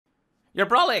You're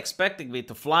probably expecting me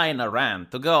to fly in a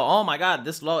rant, to go, oh my god,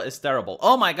 this law is terrible.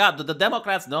 Oh my god, do the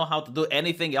Democrats know how to do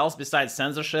anything else besides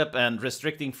censorship and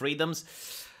restricting freedoms?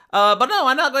 But no,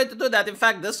 I'm not going to do that. In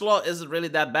fact, this law isn't really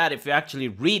that bad if you actually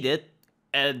read it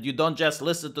and you don't just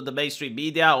listen to the mainstream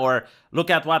media or look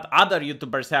at what other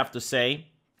YouTubers have to say.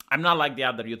 I'm not like the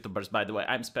other YouTubers, by the way.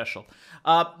 I'm special.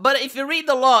 But if you read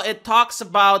the law, it talks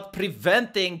about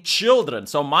preventing children,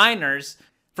 so minors,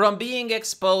 from being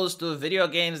exposed to video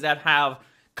games that have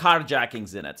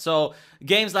carjackings in it. So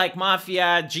games like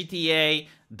Mafia, GTA,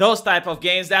 those type of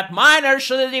games that minors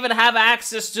shouldn't even have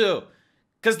access to,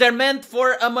 because they're meant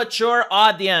for a mature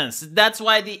audience. That's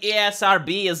why the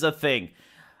ESRB is a thing.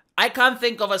 I can't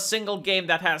think of a single game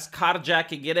that has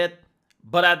carjacking in it,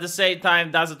 but at the same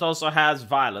time, does it also has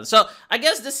violence. So I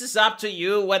guess this is up to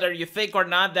you, whether you think or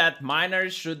not that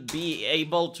minors should be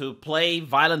able to play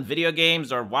violent video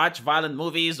games or watch violent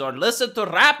movies or listen to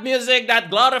rap music that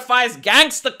glorifies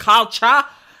gangster culture.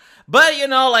 But, you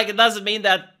know, like, it doesn't mean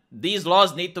that these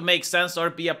laws need to make sense or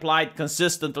be applied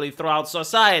consistently throughout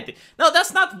society. No,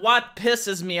 that's not what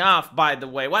pisses me off, by the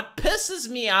way. What pisses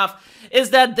me off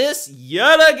is that this,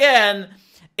 yet again,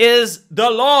 is the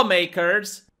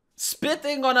lawmakers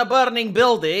spitting on a burning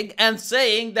building and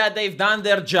saying that they've done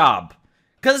their job.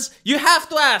 Because you have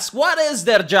to ask, what is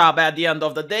their job at the end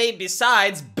of the day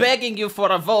besides begging you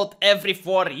for a vote every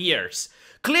 4 years?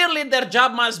 Clearly their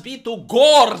job must be to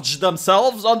gorge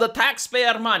themselves on the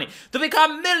taxpayer money, to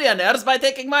become millionaires by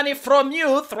taking money from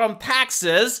you, from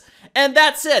taxes, and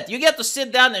that's it. You get to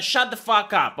sit down and shut the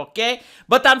fuck up, okay?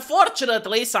 But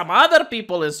unfortunately, some other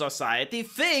people in society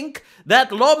think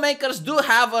that lawmakers do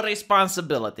have a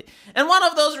responsibility. And one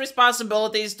of those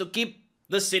responsibilities is to keep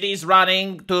the cities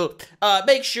running, to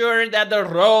make sure that the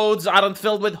roads aren't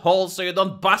filled with holes so you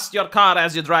don't bust your car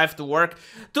as you drive to work,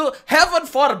 to, heaven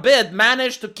forbid,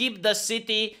 manage to keep the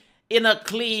city in a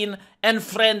clean and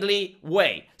friendly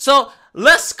way. So,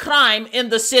 less crime in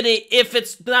the city if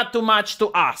it's not too much to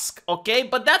ask, okay?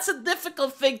 But that's a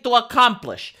difficult thing to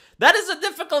accomplish. That is a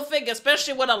difficult thing,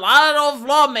 especially when a lot of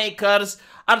lawmakers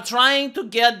are trying to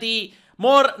get the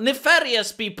more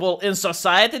nefarious people in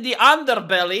society, the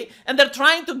underbelly, and they're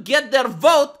trying to get their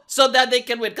vote so that they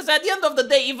can win. Because at the end of the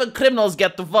day, even criminals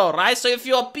get to vote, right? So if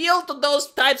you appeal to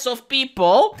those types of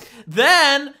people,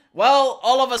 then, well,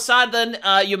 all of a sudden,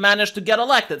 you manage to get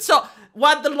elected. So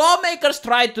what the lawmakers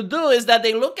try to do is that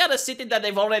they look at a city that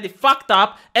they've already fucked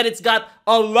up, and it's got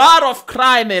a lot of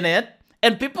crime in it,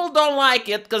 and people don't like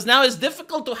it, because now it's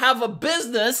difficult to have a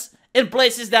business in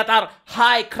places that are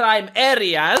high crime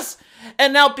areas.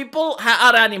 And now people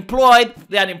are unemployed,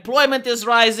 the unemployment is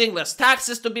rising, less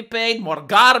taxes to be paid, more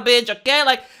garbage, okay?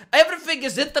 Like, everything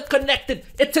is interconnected.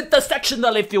 It's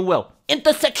intersectional, if you will.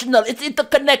 Intersectional, it's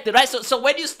interconnected, right? So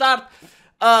when you start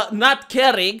not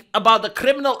caring about the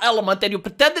criminal element and you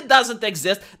pretend it doesn't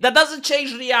exist, that doesn't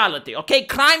change reality, okay?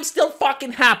 Crime still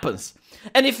fucking happens.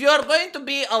 And if you're going to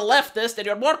be a leftist and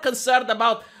you're more concerned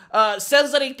about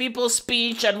censoring people's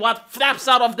speech and what flaps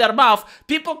out of their mouth,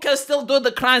 people can still do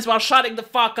the crimes while shutting the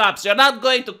fuck up. So you're not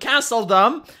going to cancel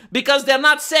them because they're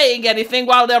not saying anything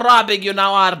while they're robbing you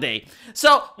now, are they?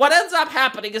 So what ends up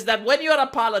happening is that when you're a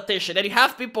politician and you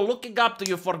have people looking up to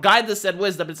you for guidance and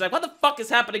wisdom, it's like, what the fuck is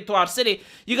happening to our city?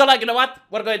 You go like, you know what?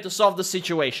 We're going to solve the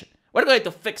situation. We're going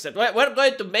to fix it. We're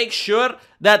going to make sure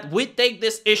that we take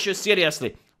this issue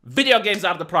seriously. Video games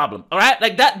are the problem, all right?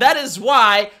 Like, that is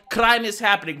why crime is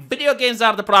happening. Video games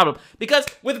are the problem. Because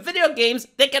with video games,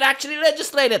 they can actually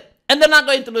legislate it. And they're not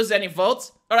going to lose any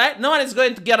votes, all right? No one is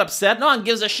going to get upset. No one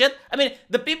gives a shit. I mean,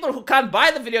 the people who can't buy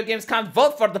the video games can't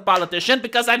vote for the politician,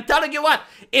 because I'm telling you what,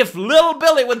 if Little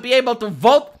Billy would be able to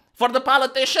vote for the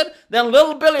politician, then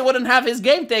Little Billy wouldn't have his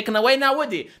game taken away, now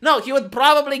would he? No, he would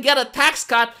probably get a tax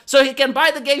cut so he can buy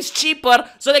the games cheaper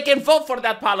so they can vote for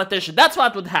that politician. That's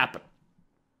what would happen.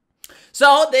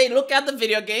 So they look at the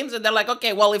video games and they're like,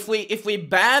 okay, well, if we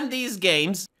ban these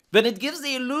games, then it gives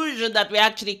the illusion that we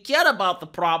actually care about the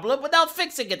problem without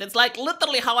fixing it. It's like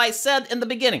literally how I said in the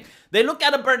beginning. They look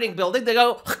at a burning building, they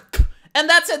go, and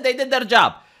that's it, they did their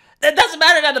job. It doesn't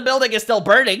matter that the building is still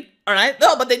burning, all right?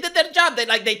 No, but they did their job.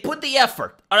 They put the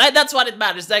effort, all right? That's what it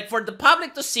matters. Like, for the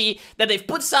public to see that they've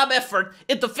put some effort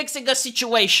into fixing a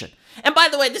situation. And by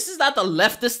the way, this is not a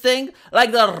leftist thing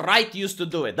like the right used to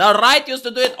do it. The right used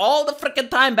to do it all the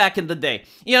freaking time back in the day.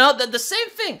 You know, the same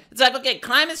thing. It's like, okay,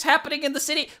 crime is happening in the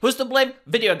city. Who's to blame?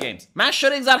 Video games. Mass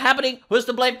shootings are happening. Who's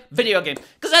to blame? Video games.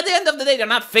 Because at the end of the day, they're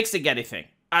not fixing anything.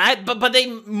 Alright, but they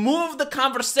move the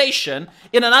conversation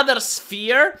in another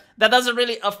sphere that doesn't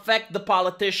really affect the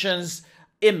politician's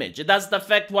image. It doesn't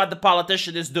affect what the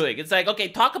politician is doing. It's like, okay,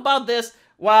 talk about this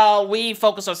while we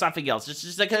focus on something else.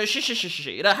 Just like,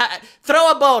 you know,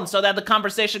 throw a bone so that the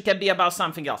conversation can be about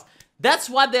something else. That's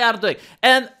what they are doing.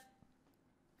 And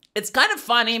it's kind of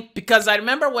funny because I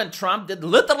remember when Trump did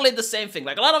literally the same thing.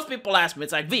 Like, a lot of people ask me,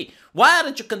 it's like, V, why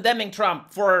aren't you condemning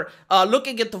Trump for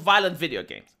looking into violent video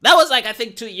games? That was like, I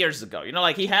think 2 years ago. You know,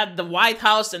 like he had the White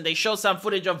House and they showed some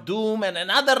footage of Doom and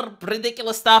other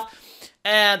ridiculous stuff.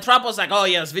 And Trump was like, oh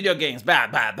yes, video games,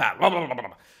 bad, blah, blah, blah,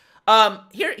 blah.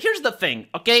 Here's the thing,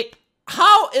 okay?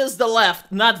 How is the left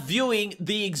not viewing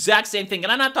the exact same thing?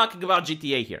 And I'm not talking about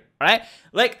GTA here, all right?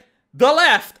 Like, the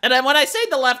left, and then when I say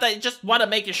the left, I just want to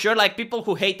make it sure, like, people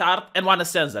who hate art and want to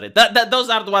censor it. Those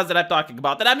are the ones that I'm talking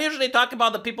about. And I'm usually talking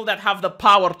about the people that have the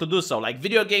power to do so, like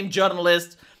video game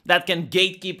journalists that can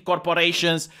gatekeep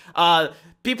corporations,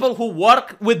 people who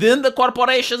work within the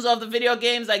corporations of the video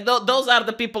games. Like, those are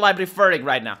the people I'm referring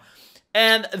right now.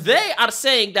 And they are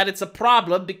saying that it's a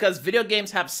problem because video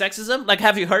games have sexism. Like,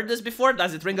 have you heard this before?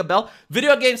 Does it ring a bell?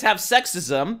 Video games have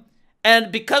sexism, and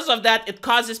because of that, it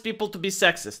causes people to be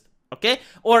sexist. Okay?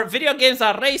 Or video games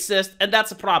are racist, and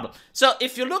that's a problem. So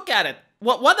if you look at it,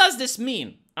 what does this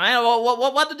mean?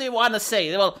 What do they want to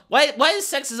say? Well, why is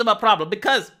sexism a problem?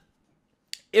 Because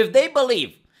if they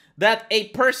believe that a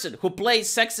person who plays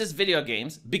sexist video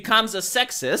games becomes a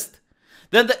sexist,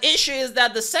 then the issue is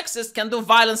that the sexist can do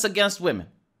violence against women.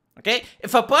 Okay?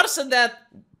 If a person that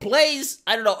plays,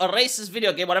 I don't know, a racist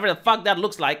video game, whatever the fuck that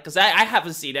looks like, because I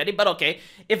haven't seen any, but okay,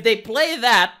 if they play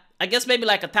that, I guess maybe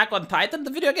like Attack on Titan,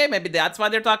 the video game, maybe that's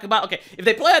what they're talking about. Okay, if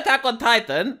they play Attack on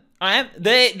Titan, right,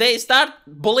 they start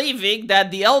believing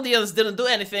that the Eldians didn't do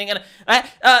anything, and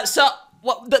so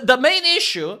the main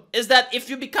issue is that if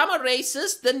you become a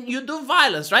racist, then you do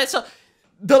violence, right? So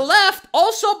the left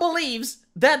also believes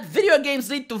that video games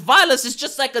lead to violence is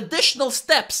just like additional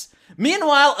steps.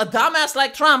 Meanwhile, a dumbass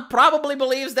like Trump probably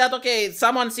believes that, okay,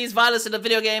 someone sees violence in a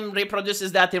video game,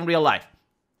 reproduces that in real life.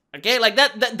 Okay, like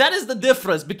that is the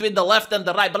difference between the left and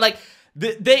the right. But like,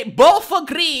 they both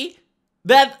agree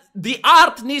that the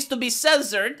art needs to be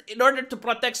censored in order to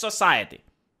protect society.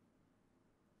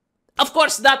 Of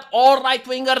course, not all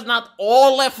right-wingers, not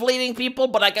all left-leaning people,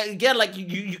 but like, again, like,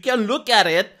 you can look at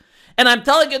it, and I'm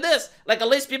telling you this, like, at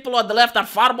least people on the left are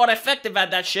far more effective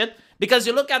at that shit, because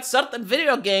you look at certain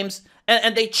video games,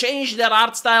 and they change their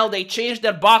art style, they change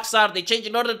their box art, they change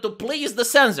in order to please the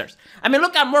censors. I mean,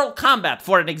 look at Mortal Kombat,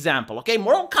 for an example, okay?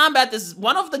 Mortal Kombat is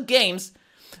one of the games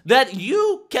that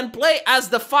you can play as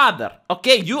the father,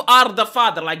 okay? You are the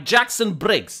father, like Jackson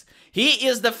Briggs. He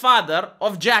is the father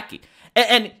of Jackie.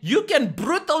 And you can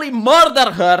brutally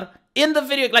murder her in the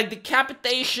video, like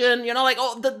decapitation, you know, like,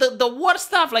 oh, the worst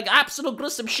stuff, like absolute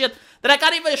gruesome shit that I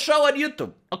can't even show on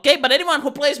YouTube, okay? But anyone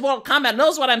who plays Mortal Kombat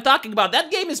knows what I'm talking about. That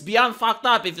game is beyond fucked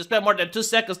up if you spend more than 2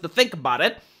 seconds to think about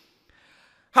it.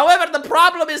 However, the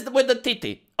problem is with the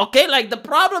titty, okay? Like, the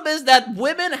problem is that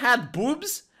women had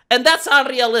boobs, and that's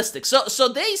unrealistic. So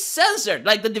they censored,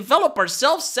 like the developers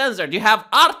self-censored. You have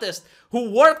artists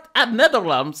who worked at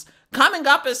NetherRealms coming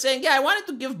up and saying, yeah, I wanted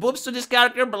to give boobs to this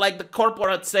character, but like the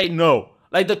corporates say no.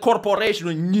 Like the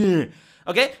corporation, yeah.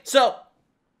 Okay? So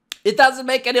it doesn't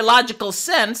make any logical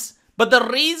sense, but the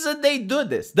reason they do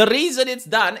this, the reason it's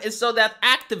done is so that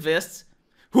activists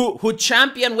who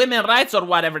champion women's rights or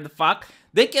whatever the fuck,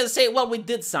 they can say, well, we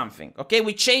did something, okay?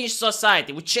 We changed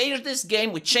society. We changed this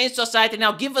game. We changed society.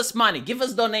 Now give us money. Give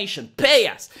us donation. Pay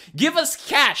us. Give us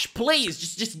cash, please.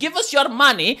 Just give us your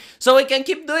money so we can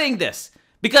keep doing this.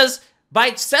 Because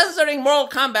by censoring Mortal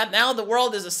Kombat, now the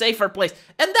world is a safer place.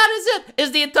 And that is it.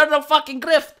 Is the eternal fucking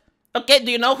grift. Okay,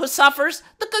 do you know who suffers?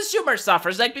 The consumer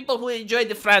suffers, like people who enjoyed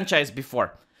the franchise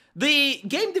before. The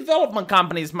game development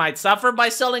companies might suffer by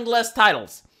selling less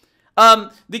titles.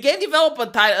 The game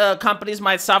development companies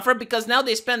might suffer because now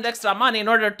they spend extra money in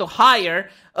order to hire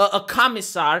a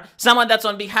commissar, someone that's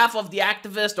on behalf of the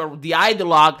activist or the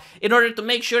ideologue, in order to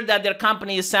make sure that their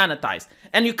company is sanitized.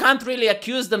 And you can't really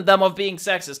accuse them of being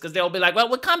sexist, because they'll be like, well,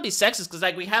 we can't be sexist because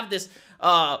like we have this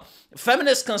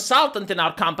feminist consultant in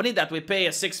our company that we pay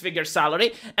a 6-figure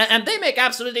salary, and they make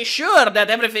absolutely sure that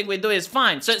everything we do is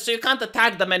fine. So you can't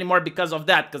attack them anymore because of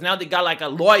that, because now they got like a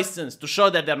license to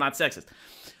show that they're not sexist.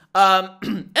 And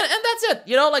that's it,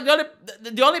 you know, like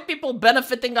the only people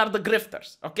benefiting are the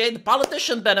grifters, okay? The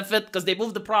politicians benefit because they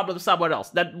move the problem somewhere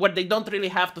else, where they don't really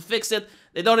have to fix it,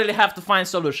 they don't really have to find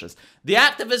solutions. The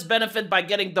activists benefit by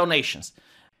getting donations.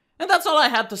 And that's all I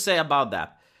had to say about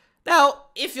that. Now,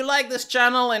 if you like this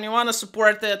channel and you want to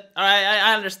support it,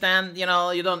 I understand. You know,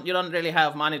 you don't really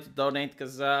have money to donate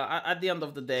because at the end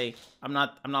of the day, I'm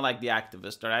not like the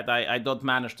activist, all right? I don't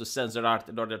manage to censor art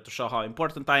in order to show how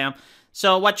important I am.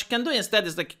 So what you can do instead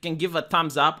is like you can give a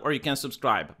thumbs up or you can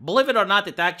subscribe. Believe it or not,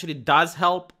 it actually does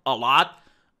help a lot.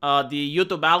 The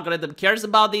YouTube algorithm cares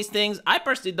about these things. I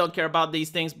personally don't care about these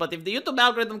things, but if the YouTube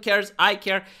algorithm cares, I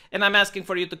care, and I'm asking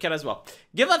for you to care as well.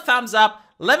 Give a thumbs up,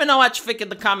 let me know what you think in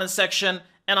the comment section,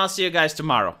 and I'll see you guys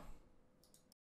tomorrow.